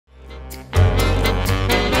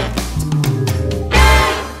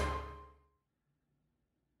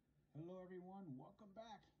welcome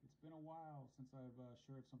back. It's been a while since I've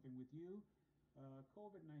shared something with you.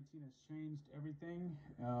 COVID-19 has changed everything.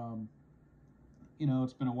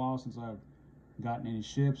 It's been a while since I've gotten any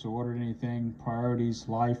ships or ordered anything, priorities,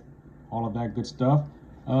 life, all of that good stuff.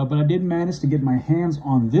 But I did manage to get my hands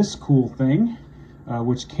on this cool thing,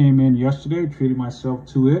 which came in yesterday. Treated myself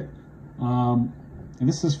to it. And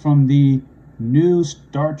this is from the new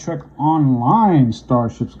Star Trek Online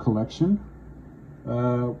Starships collection,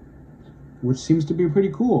 which seems to be pretty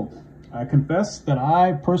cool. I confess that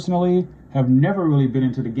I personally have never really been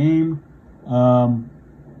into the game. I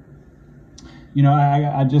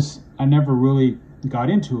never really got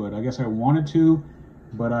into it. I guess I wanted to,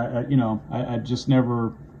 but I just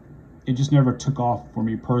never, it just never took off for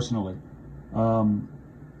me personally. But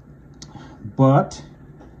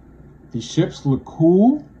the ships look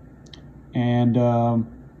cool, and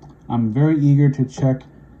I'm very eager to check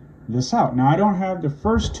this out. Now, I don't have the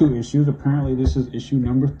first two issues. Apparently this is issue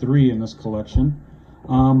number 3 in this collection,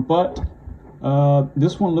 but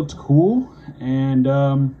this one looked cool, and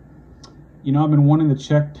I've been wanting to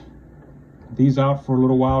check these out for a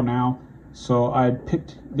little while now, so I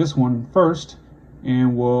picked this one first,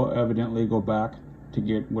 and will evidently go back to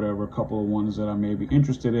get whatever couple of ones that I may be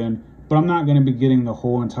interested in, but I'm not going to be getting the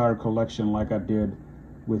whole entire collection like I did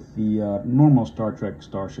with the normal Star Trek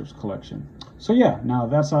Starships collection. So yeah, now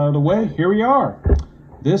that's out of the way, here we are.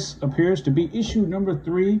 This appears to be issue number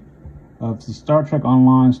 3 of the Star Trek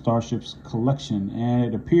Online Starships collection, and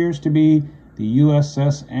it appears to be the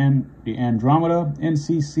USS and the Andromeda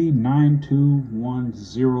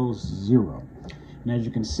NCC-92100. And as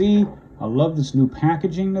you can see, I love this new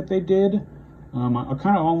packaging that they did. I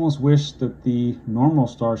kind of almost wish that the normal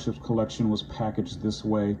Starships collection was packaged this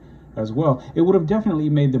way as well. It would have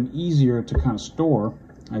definitely made them easier to kind of store,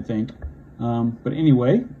 I think. But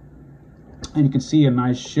anyway, and you can see a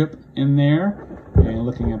nice ship in there, and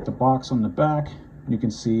looking at the box on the back, you can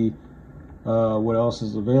see what else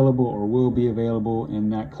is available or will be available in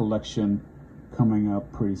that collection coming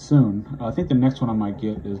up pretty soon. I think the next one I might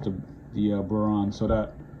get is the Buran, so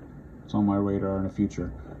that's on my radar in the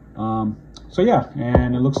future. So yeah,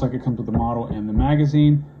 and it looks like it comes with the model and the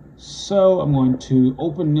magazine. So I'm going to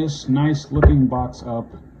open this nice looking box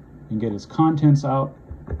up and get its contents out,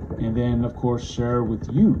 and then of course share with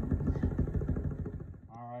you.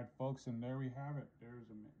 All right, folks, and there we have it. There's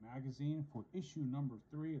a magazine for issue number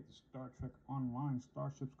 3 of the Star Trek Online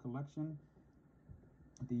Starships collection,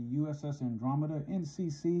 the USS Andromeda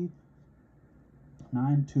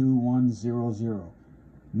NCC-92100.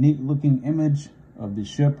 Neat looking image of the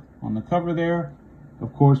ship on the cover there.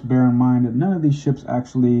 Of course, bear in mind that none of these ships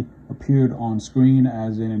actually appeared on screen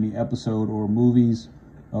as in any episode or movies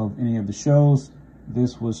of any of the shows.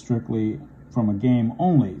 This was strictly from a game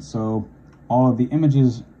only, so all of the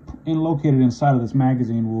images located inside of this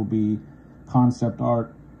magazine will be concept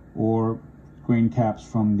art or screen caps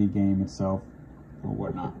from the game itself or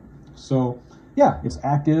whatnot. So yeah, it's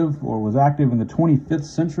active, or was active in the 25th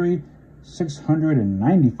century,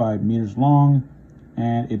 695 meters long,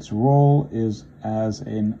 and its role is as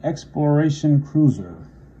an exploration cruiser.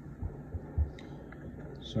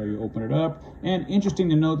 So you open it up, and interesting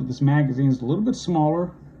to note that this magazine is a little bit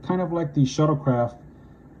smaller, kind of like the shuttlecraft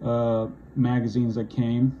magazines that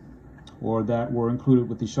came, or that were included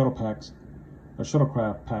with the shuttlecraft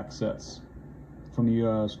pack sets from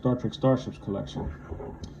the Star Trek Starships collection.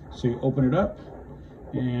 So you open it up,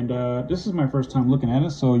 and this is my first time looking at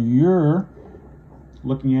it, so you're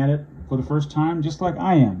looking at it for the first time just like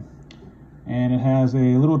I am. And it has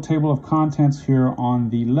a little table of contents here on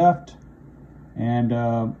the left, and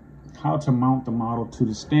how to mount the model to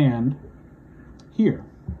the stand here.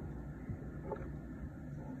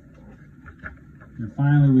 And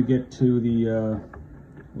finally we get to the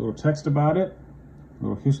little text about it, a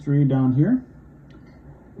little history down here,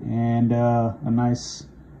 and a nice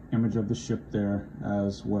image of the ship there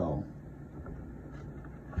as well.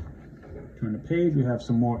 Turn the page, we have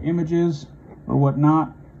some more images or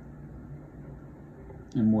whatnot,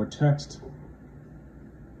 and more text.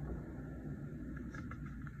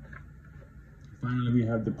 Finally, we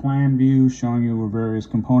have the plan view showing you where various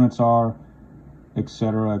components are,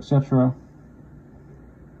 etc., etc.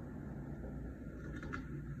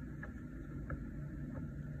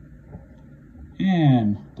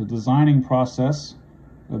 And the designing process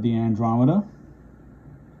of the Andromeda.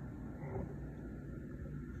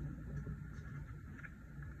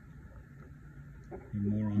 And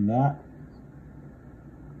more on that.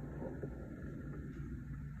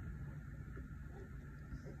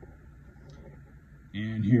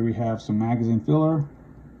 And here we have some magazine filler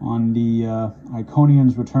on the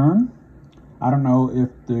Iconian's return. I don't know if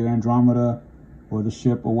the Andromeda or the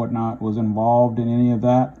ship or whatnot was involved in any of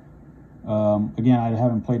that. Again, I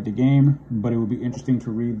haven't played the game, but it would be interesting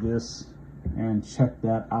to read this and check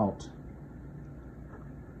that out.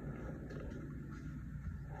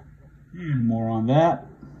 And more on that.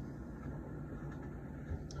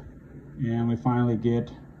 And we finally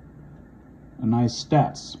get a nice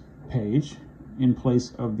stats page in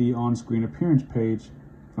place of the on-screen appearance page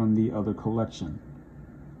from the other collection.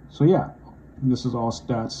 So yeah, this is all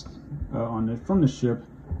stats from the ship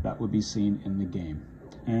that would be seen in the game.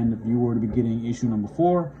 And if you were to be getting issue number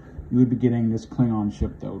 4, you would be getting this Klingon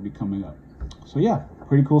ship that would be coming up. So yeah,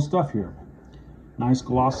 pretty cool stuff here. Nice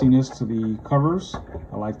glossiness to the covers.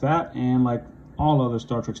 I like that. And like all other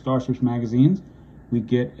Star Trek Starships magazines, we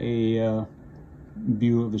get a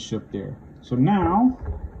view of the ship there. So now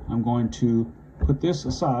I'm going to put this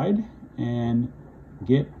aside and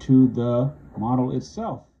get to the model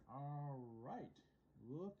itself. All right,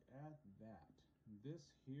 look at that. This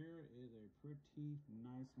here is a pretty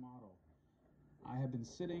nice model. I have been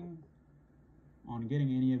sitting on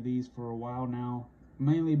getting any of these for a while now,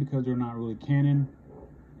 mainly because they're not really canon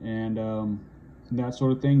and that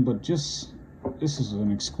sort of thing, but just this is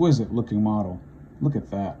an exquisite looking model. Look at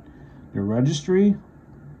that. The registry,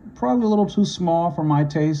 probably a little too small for my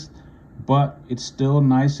taste, but it's still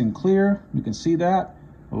nice and clear. You can see that.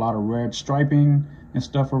 A lot of red striping and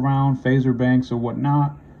stuff around, phaser banks or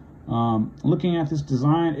whatnot. Looking at this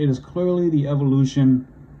design, it is clearly the evolution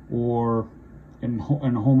or an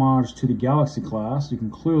homage to the Galaxy class. You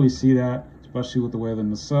can clearly see that, especially with the way the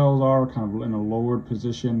nacelles are, kind of in a lowered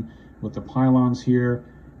position with the pylons here,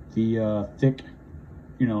 the thick,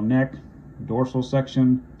 neck, dorsal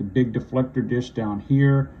section, the big deflector dish down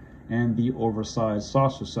here, and the oversized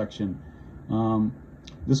saucer section.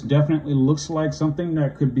 This definitely looks like something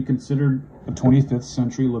that could be considered a 25th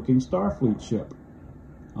century looking Starfleet ship.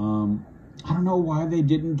 I don't know why they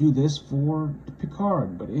didn't do this for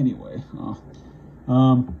Picard, but anyway.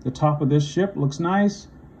 The top of this ship looks nice.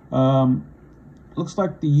 Looks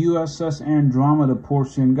like the USS Andromeda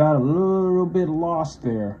portion got a little bit lost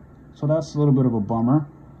there, so that's a little bit of a bummer.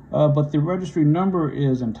 But the registry number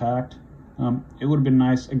is intact. It would have been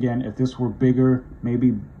nice, again, if this were bigger,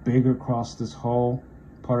 maybe bigger across this whole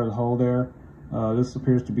part of the hull there. This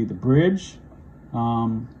appears to be the bridge,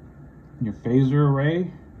 your phaser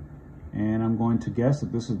array, and I'm going to guess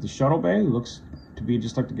that this is the shuttle bay. It looks to be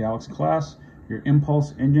just like the Galaxy class. Your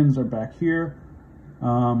impulse engines are back here.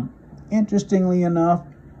 Interestingly enough,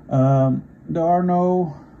 there are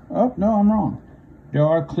no, oh no, I'm wrong. There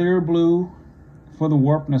are clear blue for the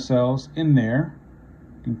warp nacelles in there.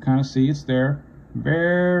 You can kind of see it's there,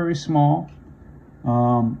 very small.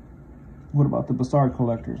 What about the Bassard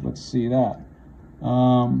collectors? Let's see that.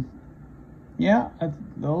 Yeah,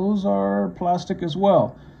 those are plastic as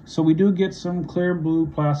well. So we do get some clear blue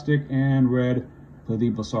plastic and red for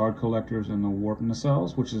the Bassard collectors and the warp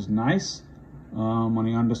nacelles, which is nice. On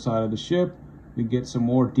the underside of the ship, we get some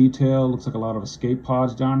more detail. Looks like a lot of escape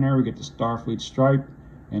pods down there. We get the Starfleet stripe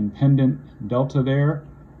and pendant delta there,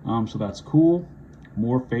 so that's cool.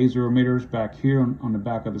 More phaser emitters back here on the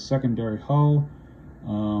back of the secondary hull.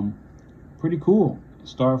 Pretty cool.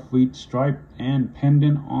 Starfleet stripe and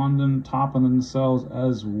pendant on the top of the nacelles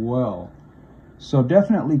as well. So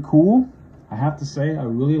definitely cool. I have to say, I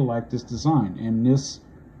really like this design, and this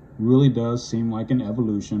really does seem like an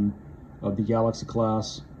evolution of the Galaxy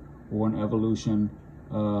class or an evolution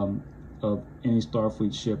of any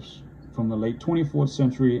Starfleet ships from the late 24th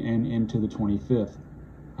century and into the 25th.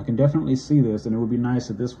 I can definitely see this, and it would be nice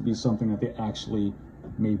if this would be something that they actually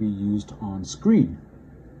maybe used on screen.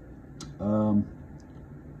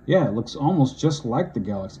 Yeah, it looks almost just like the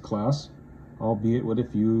Galaxy class, albeit with a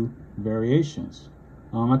few variations.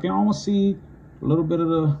 I can almost see a little bit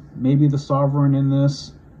of maybe the Sovereign in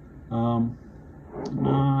this. No,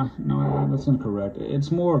 that's incorrect.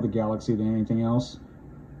 It's more of the Galaxy than anything else.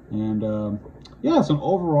 And yeah, it's an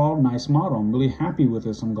overall nice model. I'm really happy with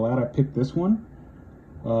this. I'm glad I picked this one.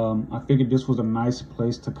 I figured this was a nice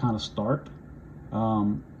place to kind of start.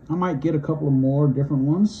 I might get a couple of more different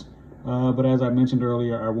ones, but as I mentioned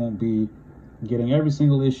earlier, I won't be getting every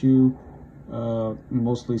single issue.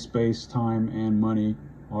 Mostly space, time, and money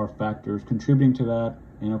are factors contributing to that,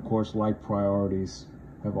 and of course, life priorities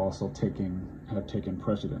have also taken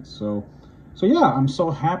precedence. So yeah, I'm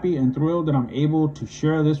so happy and thrilled that I'm able to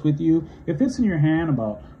share this with you. It fits in your hand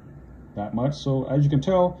about that much. So as you can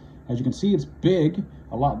tell, as you can see, it's big,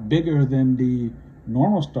 a lot bigger than the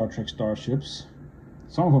normal Star Trek starships,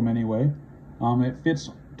 some of them anyway. It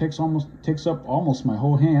takes up almost my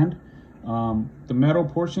whole hand. The metal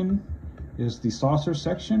portion is the saucer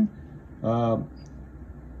section.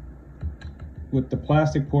 with the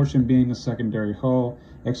plastic portion being a secondary hull,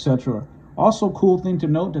 etc. Also, cool thing to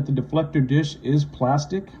note that the deflector dish is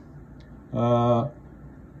plastic. In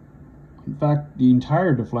fact, the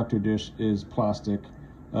entire deflector dish is plastic,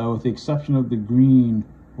 with the exception of the green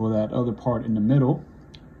or that other part in the middle.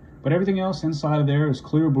 But everything else inside of there is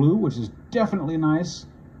clear blue, which is definitely nice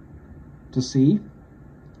to see.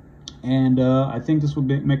 And I think this would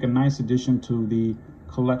make a nice addition to the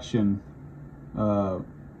collection, to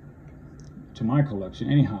my collection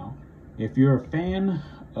anyhow. If you're a fan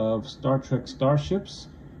of Star Trek Starships,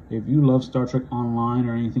 if you love Star Trek Online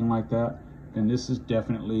or anything like that, then this is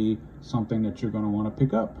definitely something that you're going to want to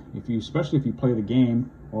pick up. Especially if you play the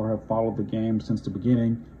game or have followed the game since the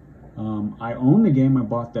beginning. I own the game. I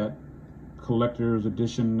bought that collector's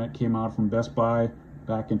edition that came out from Best Buy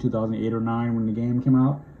back in 2008 or 9 when the game came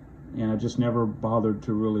out, and I just never bothered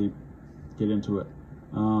to really get into it.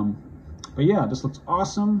 But yeah, this looks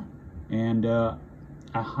awesome, and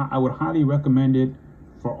I would highly recommend it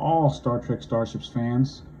for all Star Trek Starships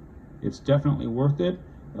fans. It's definitely worth it.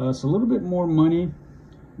 It's a little bit more money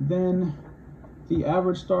than the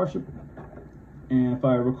average Starship, and if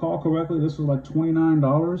I recall correctly, this was like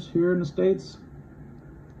 $29 here in the States.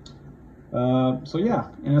 So yeah,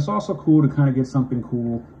 and it's also cool to kind of get something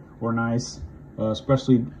cool or nice,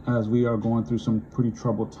 especially as we are going through some pretty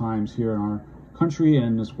troubled times here in our country and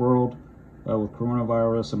in this world, with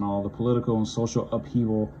coronavirus and all the political and social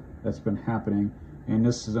upheaval that's been happening. And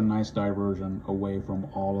this is a nice diversion away from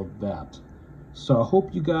all of that. So I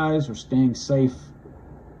hope you guys are staying safe,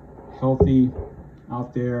 healthy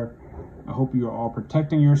out there. I hope you are all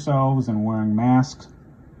protecting yourselves and wearing masks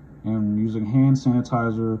and using hand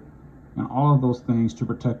sanitizer and all of those things to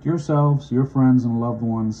protect yourselves, your friends, and loved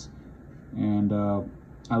ones. And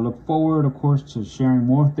I look forward, of course, to sharing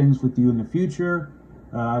more things with you in the future.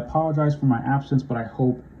 I apologize for my absence, but I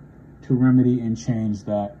hope to remedy and change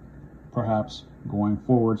that perhaps going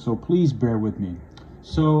forward. So please bear with me.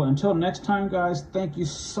 So until next time, guys, thank you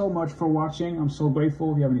so much for watching. I'm so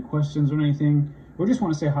grateful. If you have any questions or anything, or just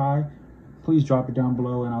want to say hi, please drop it down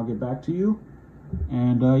below and I'll get back to you.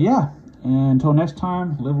 And yeah, and until next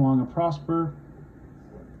time, live long and prosper,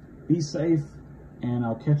 be safe, and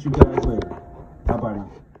I'll catch you guys later. Bye-bye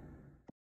now.